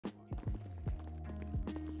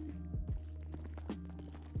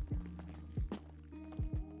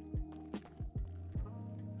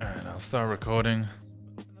I'll start recording.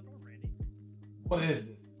 What is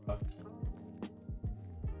this, bro?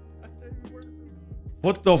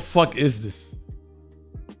 What the fuck is this?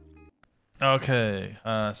 Okay,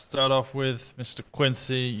 start off with Mr.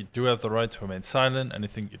 Quincy. You do have the right to remain silent.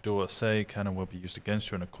 Anything you do or say can and will be used against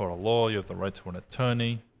you in a court of law. You have the right to an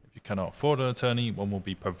attorney. If you cannot afford an attorney, one will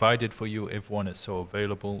be provided for you if one is so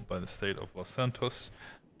available by the state of Los Santos.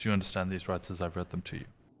 Do you understand these rights as I've read them to you?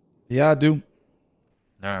 Yeah, I do.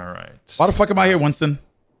 All right. Why the fuck am I here, Winston?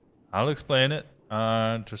 I'll explain it.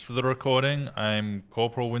 Just for the recording, I'm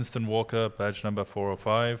Corporal Winston Walker, badge number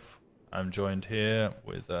 405. I'm joined here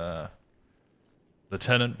with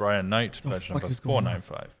Lieutenant Brian Knight, badge number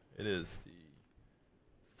 495. It is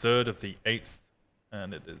the 3rd of the 8th,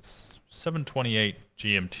 and it is 7:28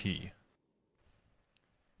 GMT.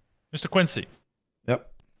 Mr. Quincy. Yep.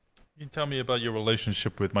 Can you tell me about your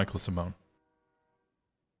relationship with Michael Simone?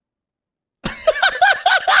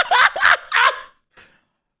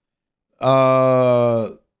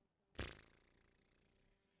 I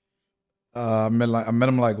met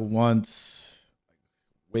him like once,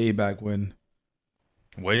 way back when.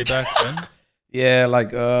 Way back when? Yeah,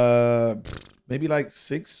 like maybe like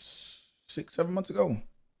six, 7 months ago.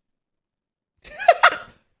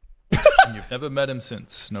 And you've never met him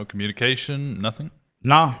since? No communication, nothing?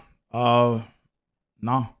 Nah.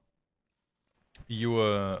 Nah. You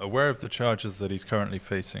were aware of the charges that he's currently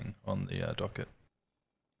facing on the docket?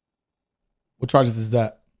 What charges is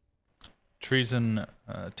that? Treason,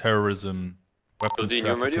 terrorism, weapons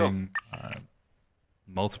trafficking,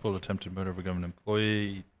 multiple attempted murder of a government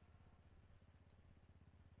employee.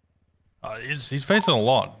 He's facing a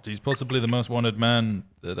lot. He's possibly the most wanted man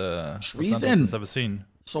that Los Santos has ever seen.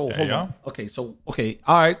 So hold on. Okay. All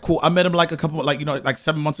right, cool. I met him like a couple, like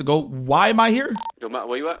 7 months ago. Why am I here? Yo, Matt,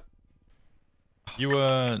 where you at? You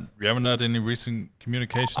haven't had any recent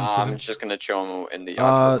communications with him? I'm just gonna chill him in the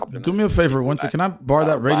yard. Do me a favor, Winston. Can I borrow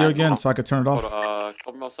that radio again so I can turn it off?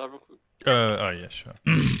 Copy my side real quick. Oh yeah, sure.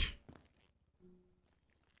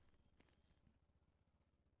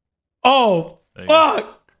 Oh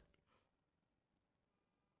fuck!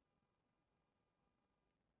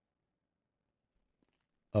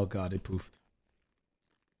 Oh god, it poofed.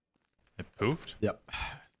 It poofed? Yep.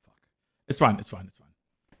 Fuck. It's fine.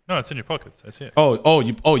 No, it's in your pockets. I see it. Oh,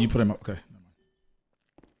 you put him up. Okay. Never mind.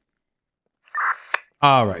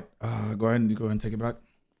 All right. Go ahead and take it back.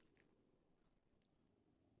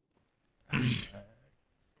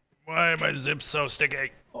 Why are my zips so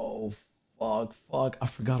sticky? Oh fuck! I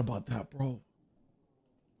forgot about that, bro. All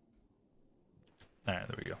right,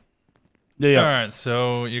 there we go. Yeah. All right,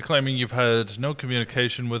 so you're claiming you've had no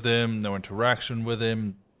communication with him, no interaction with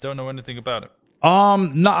him, don't know anything about it.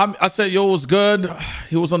 No, I said, yo, it was good.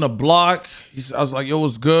 He was on the block. I was like, yo, it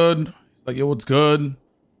was good. Like, yo, it's good. He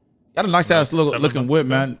had a nice ass looking whip,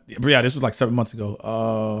 man. But yeah, this was like 7 months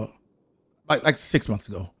ago. Like 6 months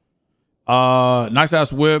ago. Nice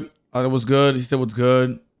ass whip. It was good. He said, what's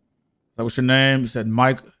good? Like, what's your name? He said,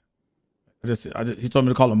 Mike. He told me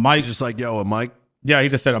to call him Mike. Just like, yo, Mike. Yeah, he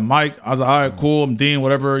just said, I'm Mike. I was like, all right, cool. I'm Dean,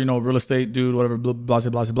 whatever, real estate dude, whatever, blase,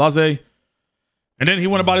 blase, blase. And then he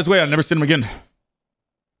went about his way. I never seen him again.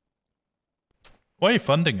 Why are you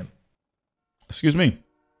funding him? Excuse me.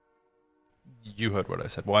 You heard what I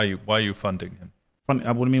said. Why are you funding him? What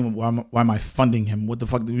do you mean? Why am I funding him? What the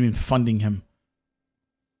fuck do you mean funding him?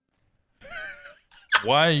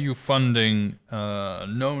 Why are you funding a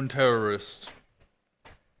known terrorist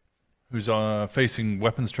who's facing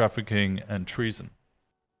weapons trafficking and treason?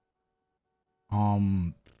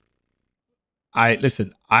 I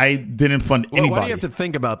didn't fund anybody. Why do you have to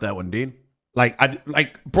think about that one, Dean?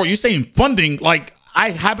 Bro, you're saying funding? Like, I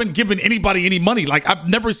haven't given anybody any money. Like, I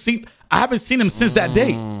haven't seen him since that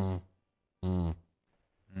day.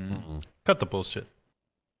 Cut the bullshit.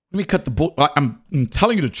 Let me cut the bull. I'm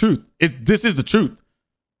telling you the truth. This is the truth.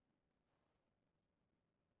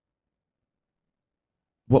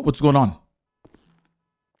 What's going on?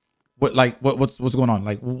 What's going on?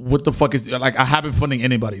 Like, what the fuck is, like, I haven't funding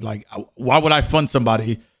anybody. Like, why would I fund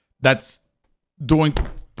somebody that's doing,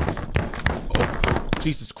 oh,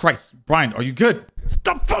 Jesus Christ. Brian, are you good?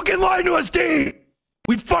 Stop fucking lying to us, Dean.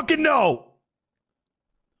 We fucking know.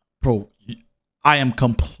 Bro, I am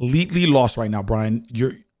completely lost right now, Brian.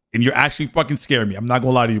 You're actually fucking scaring me. I'm not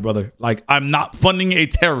gonna lie to you, brother. Like, I'm not funding a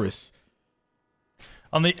terrorist.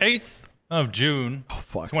 On the 8th of June,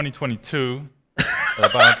 2022, at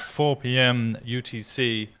about 4 p.m.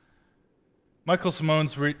 UTC, Michael Simone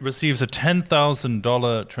receives a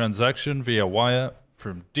 $10,000 transaction via wire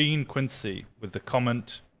from Dean Quincy with the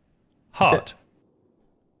comment, heart.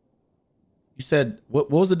 You said, what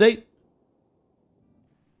was the date?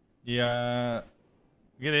 Yeah.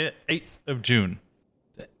 Get it? 8th of June.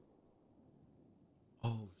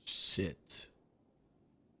 Oh shit.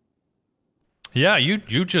 Yeah, you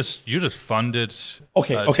just funded.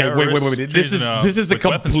 Okay, wait. This is a with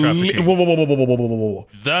weapons complete. trafficking. Whoa.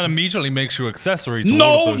 That immediately makes you accessory to all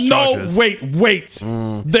No, of those charges. wait. He's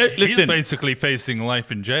Listen, basically facing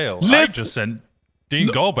life in jail. I Listen- just sent Dean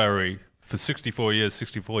Goldberry for 64 years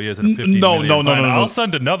and 50 No. million fine. I'll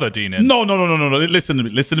send another Dean in. no. Listen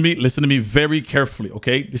to me very carefully.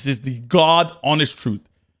 Okay, this is the God honest truth.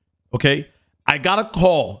 Okay, I got a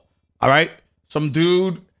call. All right, some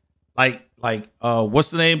dude like what's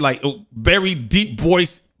the name? Like very deep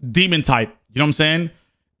voice demon type. You know what I'm saying?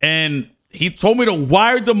 And he told me to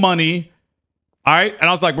wire the money. All right, and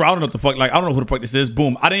I was like, bro, I don't know what the fuck. Like, I don't know who the fuck this is.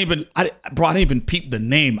 Boom. I didn't even peep the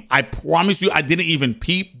name. I promise you, I didn't even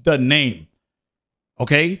peep the name.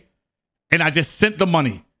 Okay, and I just sent the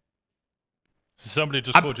money. Somebody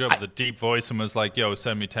just called you up with a deep voice and was like, yo,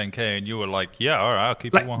 send me 10K. And you were like, yeah, all right, I'll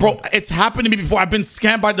keep it 100. Bro, it's happened to me before. I've been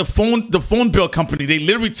scammed by the phone bill company. They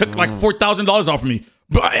literally took like $4,000 off of me.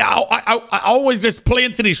 But I always just play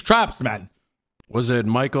into these traps, man. Was it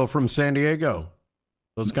Michael from San Diego?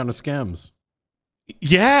 Those kind of scams.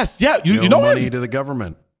 Yes, yeah. You know money him? to the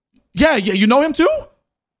government. Yeah, you know him too?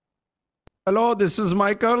 Hello, this is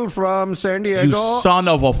Michael from San Diego. You son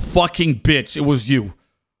of a fucking bitch. It was you.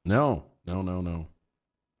 No.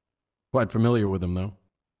 Quite familiar with him though.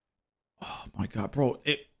 Oh my God, bro.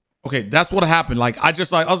 Okay, that's what happened. Like, I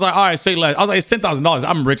was like, all right, say less. I was like, it's $10,000.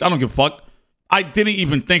 I'm rich. I don't give a fuck. I didn't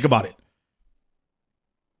even think about it.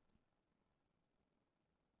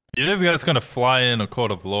 You think that's going to fly in a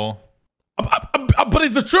court of law? But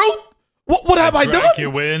it's the truth. What have I done?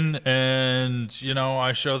 You in, and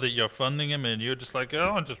I show that you're funding him, and you're just like,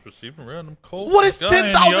 oh, I'm just receiving random calls. What is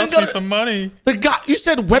 $10,000 for money? The guy you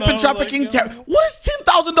said weapon trafficking. What is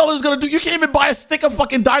 $10,000 gonna do? You can't even buy a stick of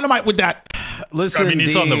fucking dynamite with that. Listen, I mean,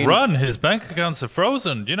 he's Dean, on the run. His bank accounts are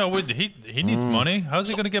frozen. He needs money. How's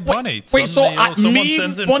he gonna get money? Wait, someone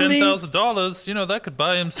sends him $10,000. That could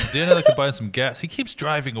buy him some dinner. That could buy him some gas. He keeps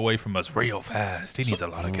driving away from us real fast. He needs a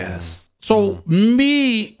lot of gas. So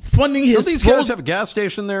me funding his. Don't these guys have a gas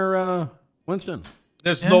station there, Winston?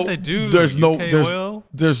 There's Yes, no. they do. There's no. UK There's oil.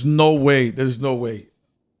 there's no way. There's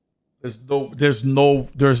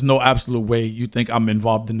no absolute way you think I'm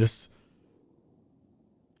involved in this.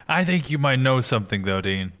 I think you might know something though,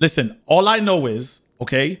 Dean. Listen, all I know is,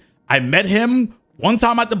 okay, I met him one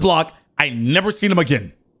time at the block. I never seen him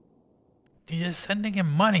again. You're sending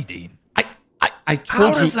him money, Dean. I How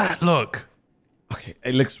told you. does that look? Okay,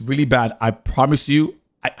 it looks really bad. I promise you.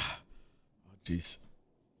 Oh, jeez.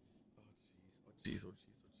 Oh,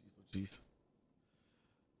 jeez.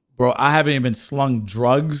 Bro, I haven't even slung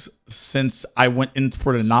drugs since I went in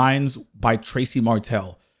for the nines by Tracy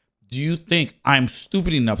Martell. Do you think I'm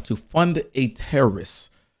stupid enough to fund a terrorist?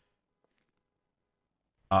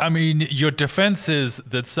 I mean, your defense is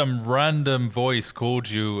that some random voice called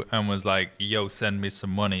you and was like, yo, send me some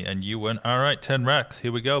money. And you went, all right, 10 racks.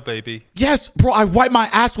 Here we go, baby. Yes, bro. I wiped my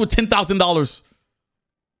ass with $10,000.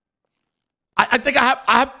 I think I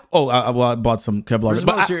have. Oh, I bought some Kevlar. Where's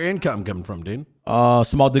most of your income coming from, Dean?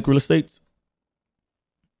 Small dick real estate.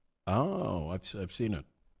 Oh, I've seen it.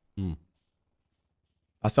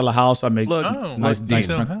 I sell a house. I make nice Dean,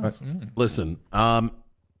 listen,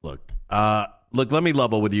 look, let me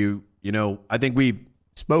level with you. I think we've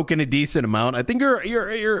spoken a decent amount. I think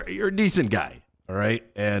you're a decent guy. All right.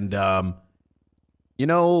 And, I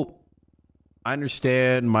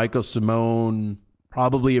understand Michael Simone,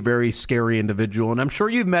 probably a very scary individual. And I'm sure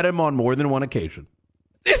you've met him on more than one occasion.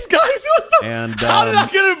 This guy's what the? And, how did I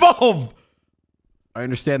get involved? I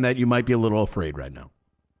understand that you might be a little afraid right now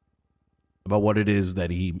about what it is that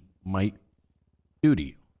he might do to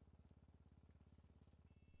you.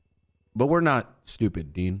 But we're not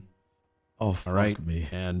stupid, Dean. Oh, fuck all right? me.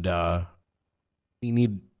 And we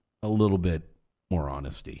need a little bit more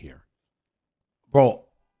honesty here. Bro,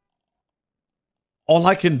 all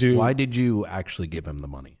I can do... Why did you actually give him the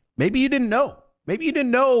money? Maybe you didn't know. Maybe you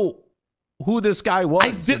didn't know who this guy was.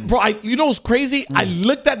 I did, bro. You know what's crazy? I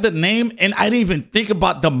looked at the name and I didn't even think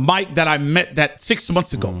about the Mike that I met that 6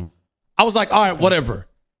 months ago. I was like, all right, whatever.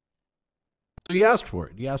 So you asked for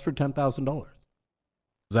it. You asked for $10,000.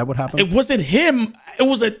 Is that what happened? It wasn't him. It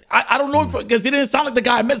was I don't know, because it didn't sound like the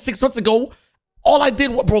guy I met 6 months ago. All I did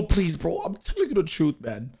was, bro, please, bro. I'm telling you the truth,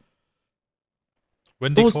 man.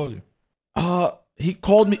 When did he call you? He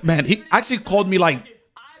called me, man. He actually called me it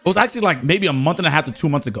was actually like maybe a month and a half to 2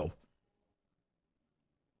 months ago.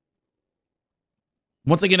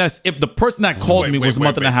 Once again, that's if the person that called me was a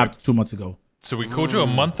month and a half to 2 months ago. So we called you a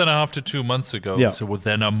month and a half to 2 months ago. Yeah. So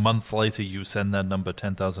then a month later, you send that number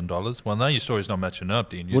 $10,000. Well, now your story's not matching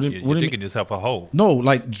up, Dean. You're digging yourself a hole. No,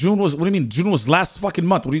 like June was. What do you mean? June was last fucking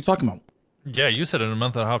month. What are you talking about? Yeah, you said it a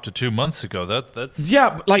month and a half to 2 months ago. That's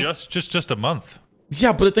Yeah, but like just a month.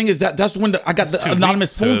 yeah, but the thing is that's when I got the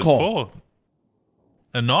anonymous phone call.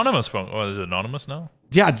 Anonymous phone. Oh, is it anonymous now?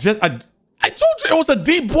 Yeah, I told you it was a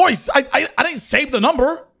deep voice. I didn't save the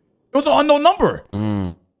number. It was an unknown number.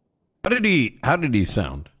 How did he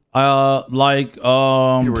sound? Like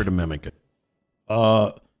If you were to mimic it.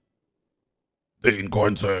 Dean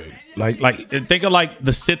Quincy. Like think of like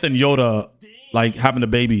the Sith and Yoda like having a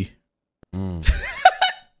baby.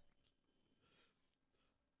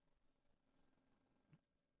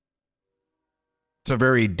 So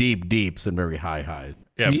very deep deeps and very high highs.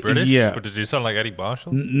 Yeah, British? Yeah. But did you sound like Eddie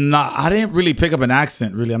Marshall? Nah, I didn't really pick up an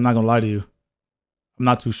accent, really. I'm not gonna lie to you. I'm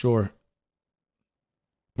not too sure.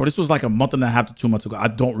 But this was like a month and a half to 2 months ago. I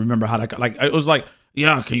don't remember how that got, like, it was like,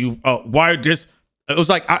 yeah, can you wire this? It was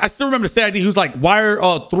like, I still remember the state ID. He was like, wire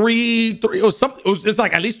three. It was something. It's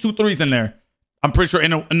like at least 2 3s in there. I'm pretty sure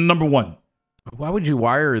in number 1. Why would you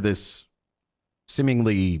wire this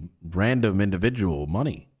seemingly random individual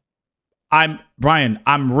money? Brian,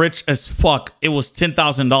 I'm rich as fuck. It was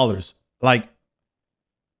 $10,000. Like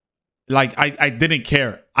I didn't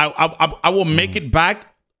care. I will make it back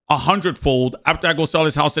 100-fold after I go sell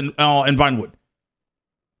this house in Vinewood.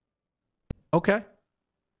 Okay.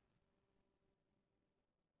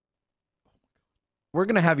 We're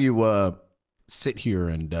gonna have you sit here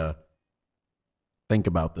and think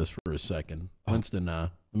about this for a second. Winston, let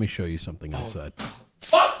me show you something outside.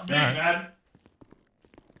 Fuck me, man.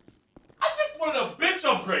 I just wanted a bench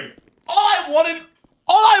upgrade. All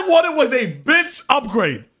I wanted was a bench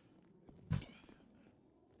upgrade.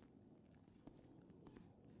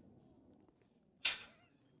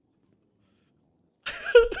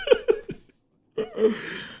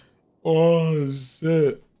 Oh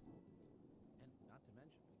shit.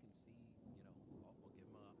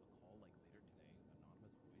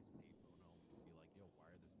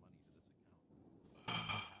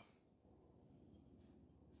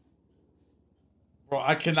 Bro,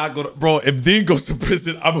 I cannot go to... Bro, if Dean goes to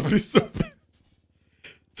prison, I'm going to be so pissed.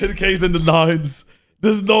 10Ks in the 9s.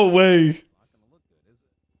 There's no way.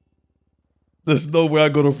 There's no way I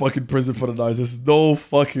go to fucking prison for the 9s. There's no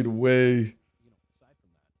fucking way.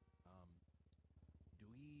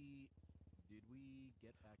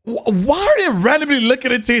 Why are they randomly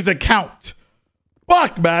looking into his account?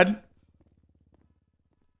 Fuck, man.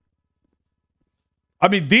 I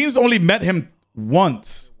mean, Dean's only met him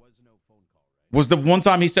once. Was the one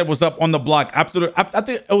time he said was up on the block I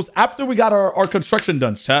think it was after we got our construction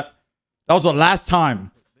done, chat. That was the last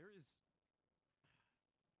time.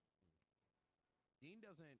 You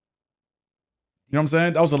know what I'm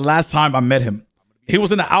saying? That was the last time I met him. He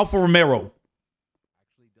was in the Alfa Romero.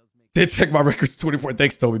 Did check my records 24.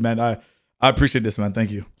 Thanks, Toby, man. I appreciate this, man.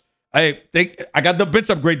 Thank you. Hey, I got the bench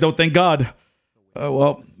upgrade though. Thank God.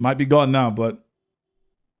 Well, might be gone now, but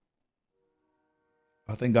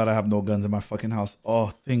oh, thank God I have no guns in my fucking house. Oh,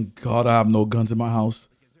 thank God I have no guns in my house.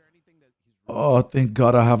 Oh, thank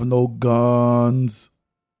God I have no guns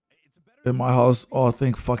in my house. Oh,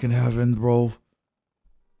 thank fucking heaven, bro.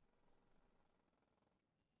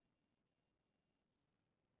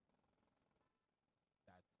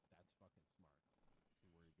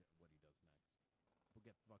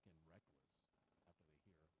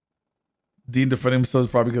 Dean defending himself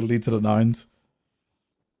is probably going to lead to the 9s.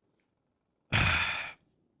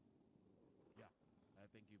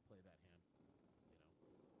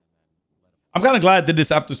 I'm kind of glad I did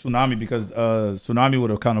this after Tsunami because Tsunami would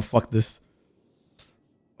have kind of fucked this.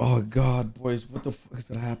 Oh God, boys, what the fuck is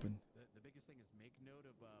gonna happen?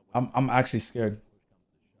 I'm actually scared.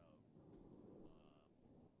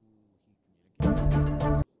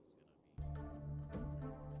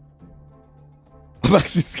 I'm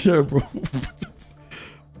actually scared, bro.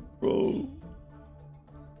 Bro.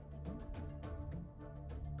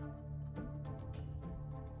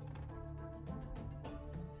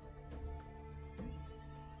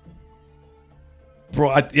 Bro,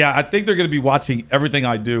 I think they're going to be watching everything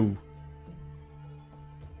I do.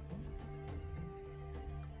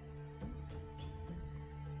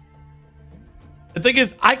 The thing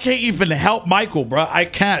is, I can't even help Michael, bro. I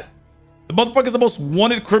can't. The motherfucker's the most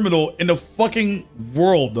wanted criminal in the fucking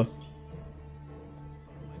world.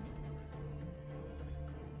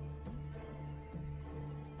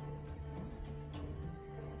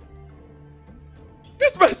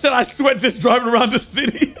 This man said I sweat just driving around the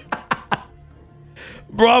city.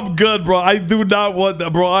 Bro, I'm good, bro. I do not want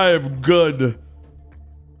that, bro. I am good.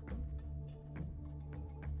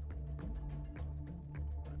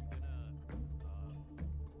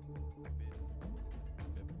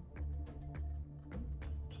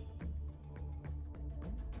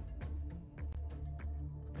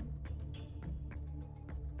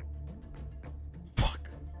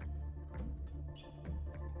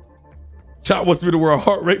 Chat wants me to wear a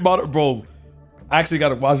heart rate monitor, bro. I actually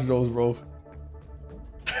gotta watch those, bro.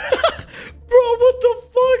 Bro, what the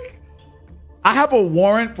fuck? I have a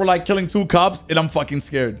warrant for like killing 2 cops, and I'm fucking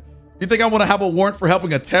scared. You think I want to have a warrant for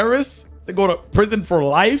helping a terrorist to go to prison for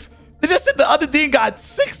life? They just said the other thing got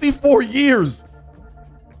 64 years.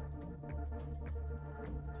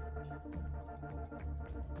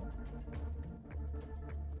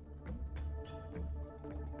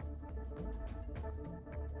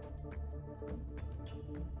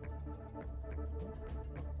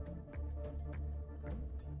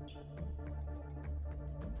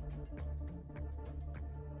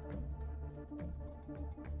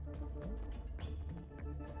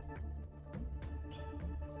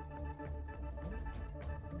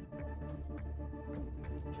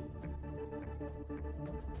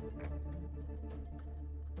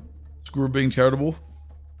 Screw being charitable.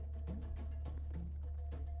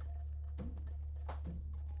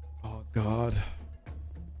 Oh God.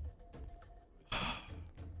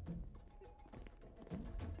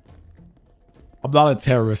 I'm not a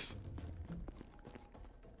terrorist.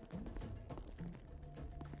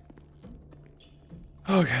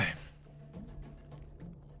 Okay.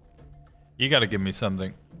 You got to give me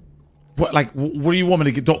something. What, like, what do you want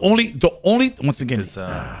me to get? The only, once again.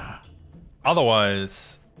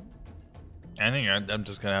 Otherwise, I think I'm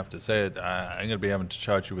just gonna have to say it. I'm gonna be having to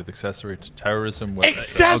charge you with accessory to terrorism. With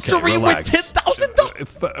Accessory with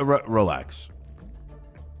 $10,000. Relax.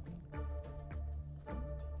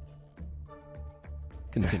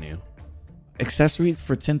 Continue. Accessories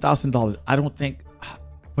for $10,000. I don't think,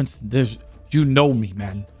 Winston, there's, you know me,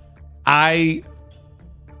 man.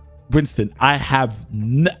 Winston, I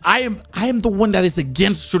am the one that is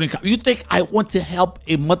against shooting cops. You think I want to help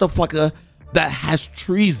a motherfucker that has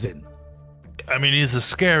treason? I mean, he's a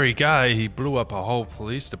scary guy. He blew up a whole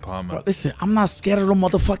police department. Bro, listen, I'm not scared of the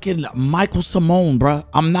motherfucking Michael Simone, bro.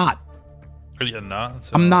 I'm not. You're not.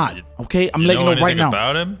 So I'm not. Okay, I'm letting you know right now.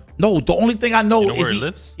 About him? No, the only thing I know, you know is where he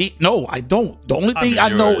lives. No, I don't. The only thing I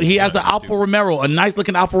know, he has an Alfa Romero, a nice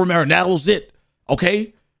looking Alfa Romero, and that was it.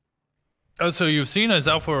 Okay. Oh, so you've seen his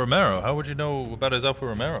Alfa Romero? How would you know about his Alfa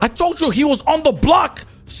Romero? I told you he was on the block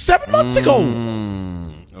 7 months ago.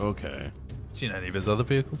 Okay. Seen any of his other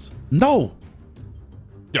vehicles? No.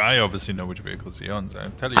 Yeah, I obviously know which vehicles he owns.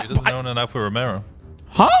 I'm telling you, he doesn't own an Alfa Romero.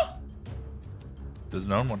 Huh? Doesn't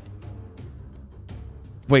own one.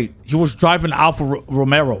 Wait, he was driving Alfa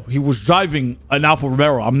Romero. He was driving an Alfa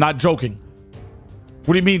Romero. I'm not joking.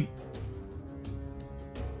 What do you mean?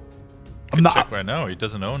 I'm not. Check right now. He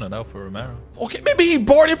doesn't own an Alfa Romero. Okay, maybe he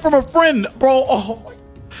borrowed it from a friend, bro. Oh,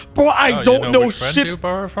 bro, I don't know which shit. Friend you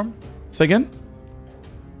borrow it from? Say again?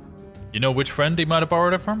 You know which friend he might have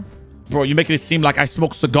borrowed it from? Bro, you're making it seem like I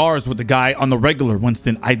smoke cigars with the guy on the regular,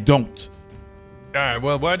 Winston. I don't. All right,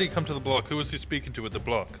 well, why did he come to the block? Who was he speaking to at the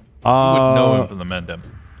block? Who would know him from the Mandem?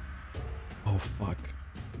 Oh, fuck.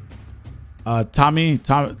 Tommy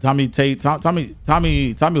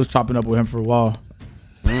was chopping up with him for a while.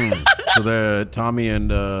 So the Tommy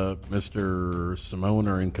and Mr. Simone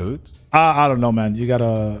are in cahoots? I don't know, man. You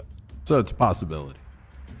gotta. So it's a possibility.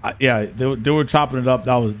 Yeah, they were chopping it up.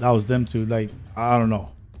 That was them two. Like, I don't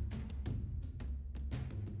know.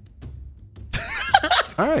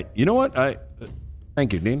 All right. You know what?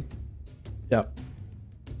 Thank you, Dean. Yeah.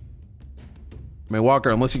 I mean, Walker,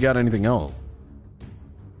 unless you got anything else.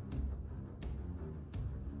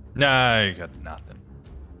 Nah, you got nothing.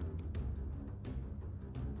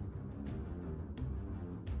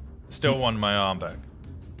 Still want my arm back.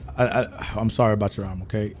 I'm sorry about your arm.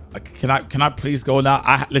 Okay, can I please go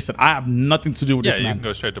now? Listen, I have nothing to do with this man. Yeah, you can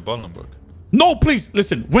go straight to Bolingbrook. No, please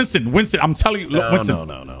listen, Winston. I'm telling you, look, Winston.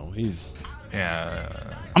 No. He's.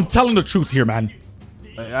 Yeah. I'm telling the truth here, man.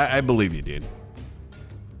 I believe you, dude.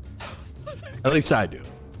 At least I do.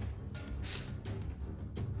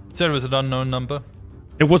 Said it was an unknown number.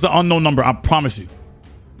 It was an unknown number. I promise you.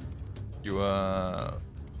 You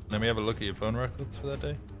let me have a look at your phone records for that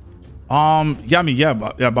day. Yeah, I mean,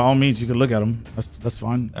 by all means, you can look at them. That's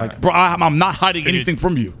fine. Like, right. Bro, I'm not hiding anything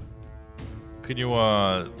from you. Could you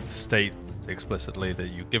state explicitly that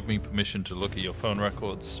you give me permission to look at your phone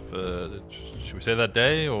records for, should we say that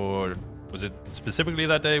day, or was it specifically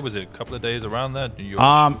that day? Was it a couple of days around that?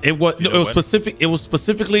 It was specific. It was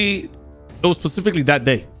specifically that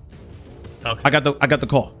day. Okay. I got the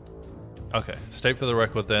call. Okay, state for the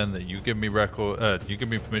record then that you give me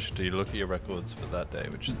permission to look at your records for that day,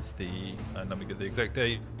 which is the let me get the exact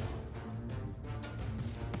date.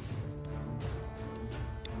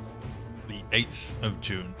 The 8th of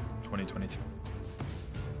June, 2022.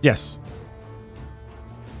 Yes.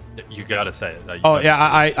 You gotta say it. Oh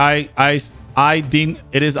yeah,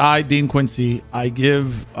 It is I, Dean Quincy. I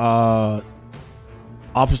give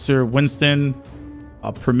Officer Winston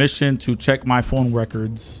permission to check my phone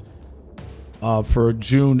records for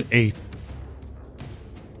June 8th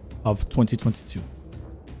of 2022.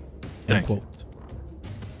 End quote.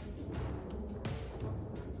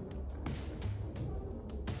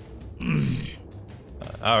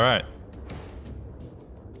 All right.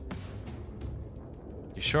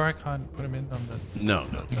 You sure I can't put him in on the... No.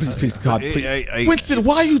 Please, God. Please. I- Winston,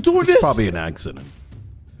 why are you doing this? Probably an accident.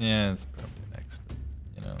 Yeah, it's probably next.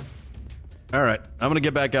 You know. All right. I'm going to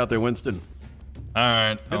get back out there, Winston. All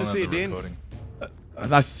right. Good to I'll see end you, the Dean. recording.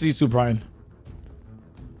 Nice to see you too, Brian.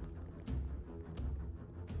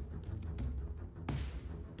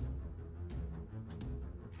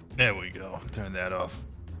 There we go. Turn that off.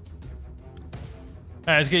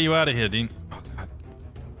 All right, let's get you out of here, Dean.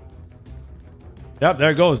 Yep,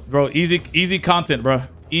 there it goes, bro. Easy content, bro.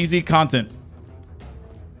 Easy content.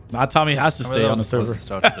 Now Tommy has to stay on the server.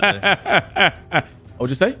 Start to the day. What'd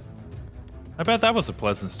you say? I bet that was a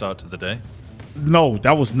pleasant start to the day. No,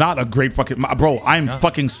 that was not a great fucking... Bro, I'm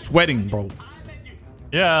fucking sweating, bro.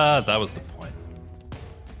 Yeah, that was the point.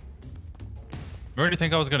 You already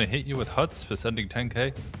think I was going to hit you with huts for sending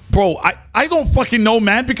 10K? Bro, I don't fucking know,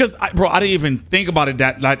 man, because, I didn't even think about it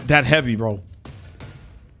that heavy, bro.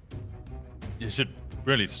 You should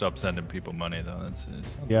really stop sending people money, though. It's not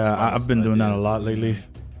the Yeah, smartest I've been doing that a idea. lot lately.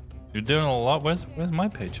 You're doing a lot? Where's my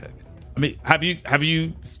paycheck? I mean, have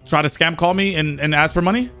you tried to scam call me and ask for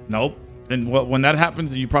money? Nope. Then when that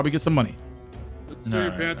happens, you probably get some money. Sir,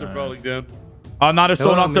 your pants are falling down. No, they're still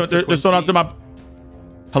Hello, on to Mr. they're still on to Quincy.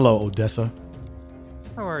 my... Hello, Odessa.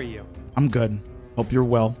 How are you? I'm good. Hope you're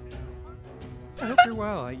well. I hope you're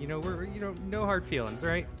well. You know, we're no hard feelings,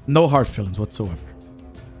 right? No hard feelings whatsoever.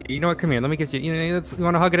 You know what? Come here. Let me get you. You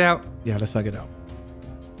want to hug it out? Yeah, let's hug it out.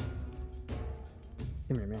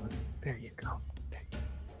 Come here, man. There you go.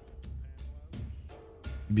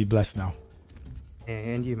 Be blessed now.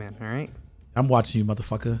 And you, man. All right. I'm watching you,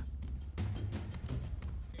 motherfucker.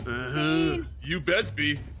 You best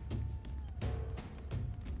be.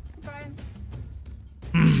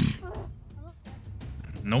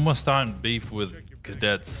 No more starting beef with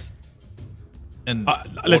cadets and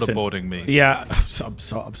Listen. waterboarding me. Yeah, I'm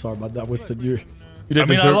sorry about that, Winston. You I didn't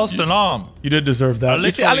mean, I deserve. lost an arm. You did deserve that. I You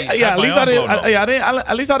see, literally had at my least I arm didn't. blown off.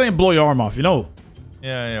 At least I didn't blow your arm off. You know.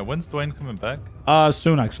 Yeah. When's Dwayne coming back?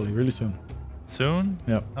 Soon actually, really soon. Soon?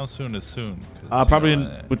 Yep. How soon is soon? 'Cause, Probably you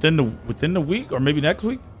know, within the week or maybe next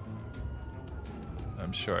week.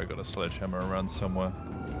 I'm sure I got a sledgehammer around somewhere.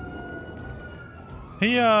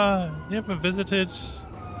 He, you ever visited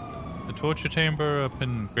the torture chamber up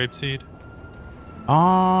in Grapeseed?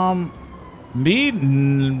 I've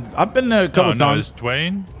been there a couple No, times. is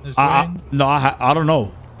Dwayne? Is Dwayne? No, I don't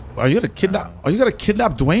know. Are you gonna kidnap? Are you gonna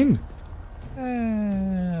kidnap Dwayne?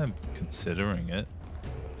 I'm considering it.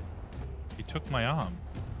 He took my arm.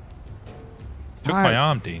 Took my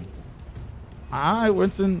arm, Dean. All right,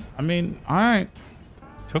 Winston. I mean, all right.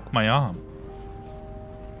 Took my arm.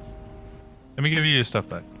 Let me give you your stuff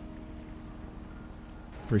back.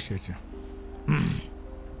 Appreciate you.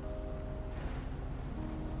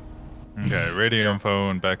 Okay, radio and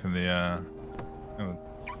phone back in the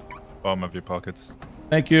bottom of your pockets.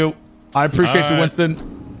 Thank you. I appreciate All you, right.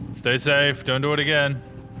 Winston. Stay safe. Don't do it again.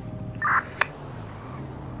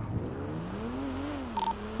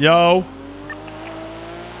 Yo.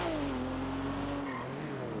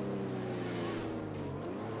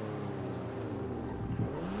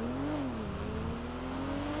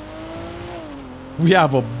 We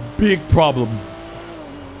have a big problem.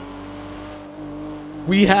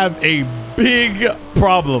 We have a big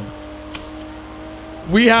problem.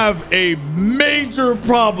 We have a major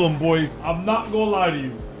problem, boys. I'm not gonna lie to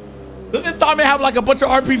you. Doesn't Tommy have like a bunch of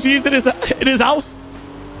RPGs in his house?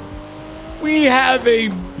 We have a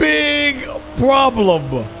big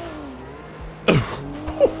problem.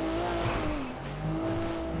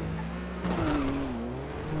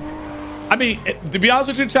 I mean, to be honest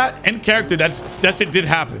with you, chat, in character, that shit did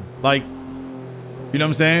happen. Like, you know what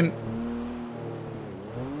I'm saying?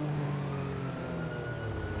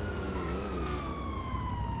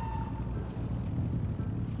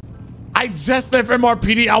 I just left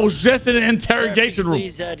MRPD. I was just in an interrogation room.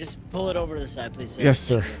 Please, just pull it over to the side, please, sir. Yes,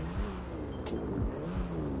 sir.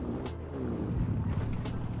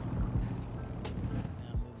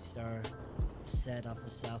 Movie star set off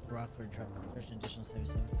of South Rockford, truck. First and additional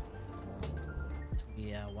 77. It's gonna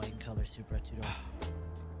be white in color, Supra 2-door.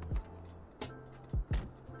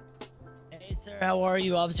 Hey, sir. sir. How are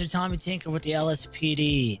you? Officer Tommy Tinker with the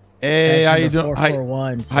LSPD. Hey, how you doing?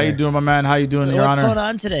 How you doing, my man? How you doing, Your Honor? What's going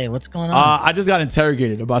on today? What's going on? I just got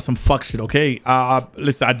interrogated about some fuck shit, okay?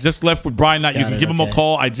 Listen, I just left with Brian Knight. You can give him a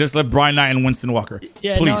call. I just left Brian Knight and Winston Walker.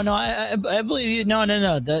 Yeah, please. no, I believe you. No.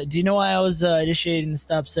 Do you know why I was initiating the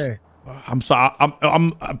stop, sir? I'm sorry.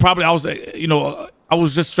 I'm probably, I was, I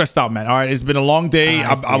was just stressed out, man. All right. It's been a long day.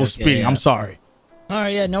 I was speeding. Yeah. I'm sorry. All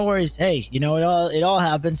right. Yeah, no worries. Hey, it all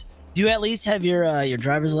happens. Do you at least have your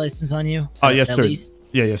driver's license on you? Oh, yes, at sir. Least?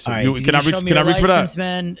 Yeah, yes, sir. Right, Can I reach for that?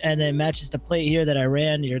 Man, and then matches the plate here that I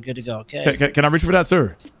ran. You're good to go. Okay. Can I reach for that,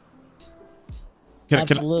 sir?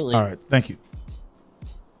 Absolutely. All right. Thank you.